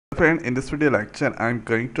friend, in this video lecture I am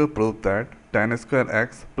going to prove that tan square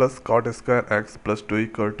x plus cot square x plus 2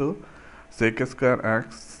 equal to sec square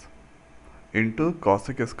x into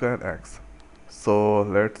cosec square x. So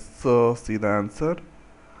let's see the answer.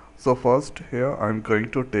 So first here I am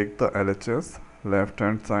going to take the LHS left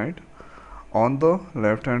hand side. On the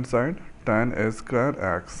left hand side, tan a square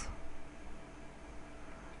x.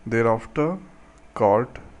 Thereafter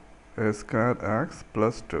cot a square x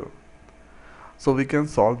plus 2. So we can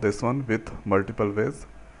solve this one with multiple ways.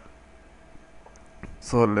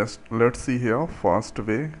 So let's see here first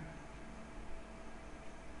way.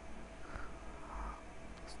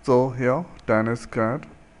 So here tan square,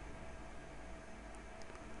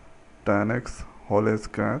 tan x whole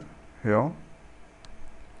square, here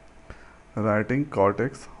writing cot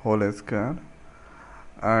x whole square,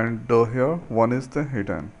 and here 1 is the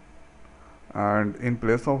hidden, and in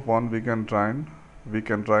place of 1 we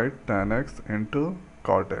can write tan x into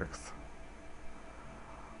cot x.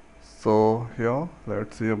 So here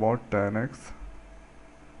let's see about tan x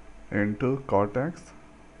into cot x.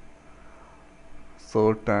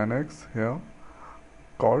 So tan x here,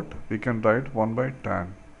 cot we can write 1 by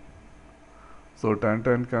tan. So tan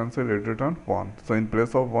cancel, it return 1. So in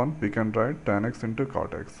place of 1 we can write tan x into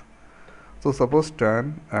cot x. So suppose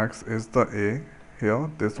tan x is the A,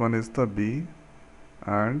 here this one is the B,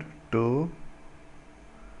 and 2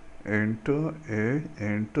 into A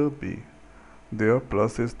into B. There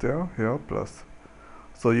plus is there, here plus.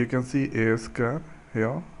 So you can see A square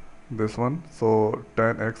here, this one. So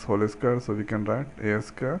tan x whole square, so we can write A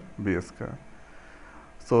square B square.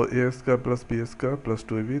 So A square plus B square plus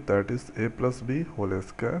 2B, that is A plus B whole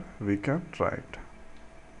square, we can write.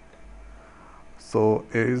 So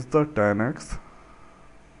A is the tan x,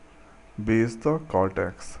 B is the cot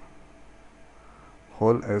x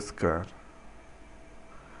whole square.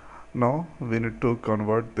 Now we need to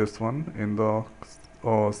convert this one in the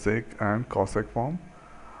sec and cosec form.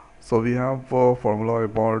 So we have a formula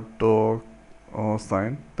about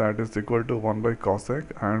sine, that is equal to 1 by cosec,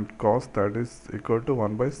 and cos, that is equal to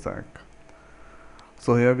 1 by sec.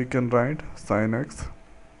 So here we can write sin x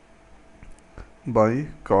by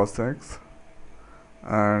cos x,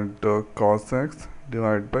 and cos x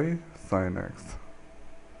divided by sin x.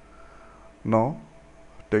 Now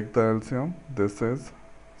take the LCM. This is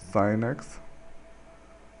sin x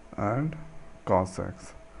and cos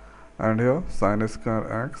x, and here sin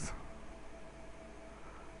square x,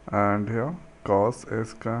 and here cos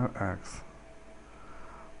square x.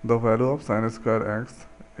 The value of sin square x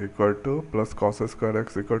equal to plus cos square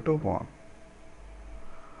x equal to 1.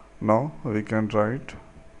 Now we can write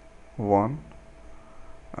 1,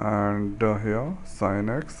 and here sin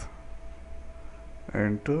x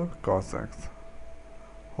into cos x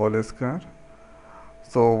whole square.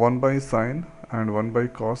 So 1 by sin and 1 by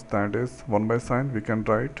cos, that is 1 by sin, we can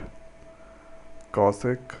write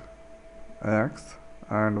cosec x,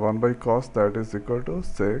 and 1 by cos, that is equal to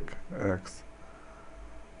sec x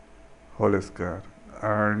whole square.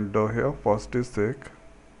 And here first is sec,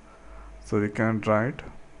 so we can write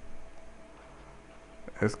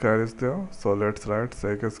a square is there, so let's write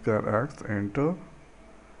sec square x into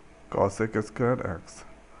cosec square x.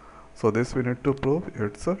 So this we need to prove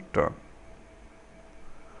it's a term.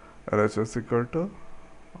 LHS equal to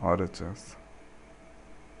RHS.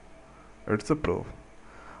 It's a proof.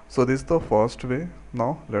 So this is the first way.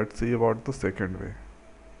 Now let's see about the second way.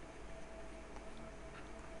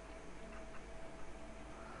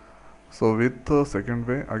 So with the second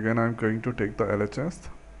way, again I am going to take the LHS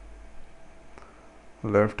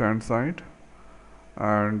left hand side,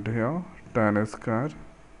 and here tan square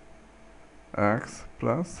x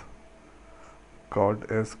plus cot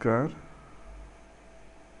square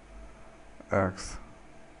x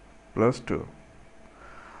plus 2.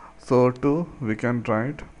 So 2 we can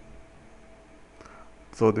write,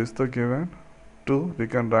 so this is the given 2, we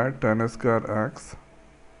can write tan square x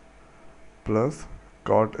plus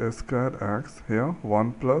cot square x, here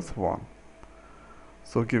 1 plus 1.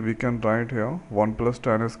 So we can write here 1 plus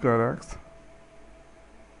tan square x,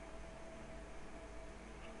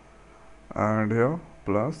 and here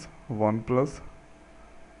plus 1 plus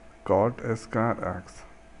cot square x.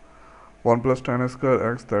 1 plus tan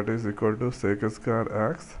square x, that is equal to sec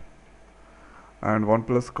square x, and 1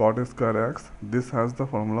 plus cot square x, this has the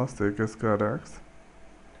formula sec square x,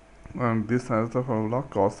 and this has the formula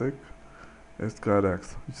cosec square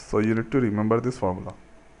x. So you need to remember this formula.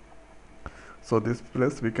 So this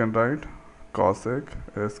place we can write cosec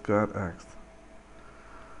square x.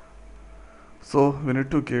 So we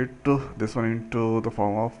need to get this one into the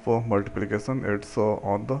form of multiplication. It's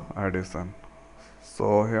on the addition.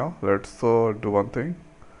 So here let's do one thing.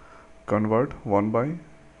 convert 1 by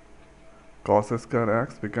cos square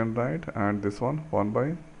x we can write, and this one 1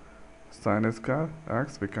 by sin square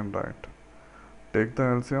x we can write. Take the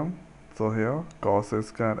LCM. So here cos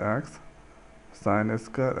square x, sin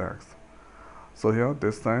square x. So here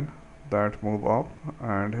this sign that move up,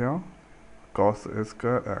 and here cos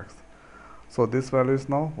square x. So this value is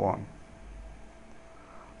now 1.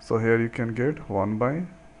 So here you can get 1 by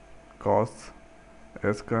cos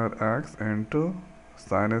square x into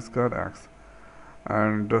sin square x,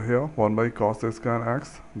 and here 1 by cos square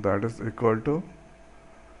x, that is equal to,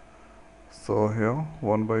 so here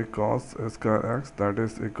 1 by cos square x, that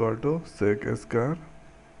is equal to sec square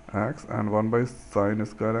x, and 1 by sin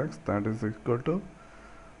square x, that is equal to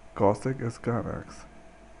cosec square x.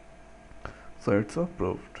 So it's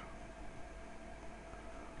proved.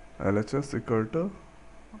 LHS equal to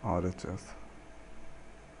RHS.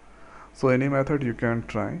 So any method you can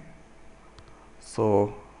try.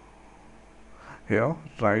 So here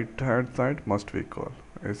right hand side must be equal.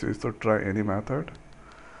 As you should try any method.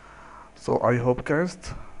 So I hope guys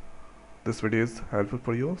this video is helpful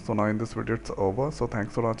for you. So now in this video it's over. So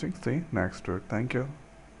thanks for watching. See you next week. Thank you.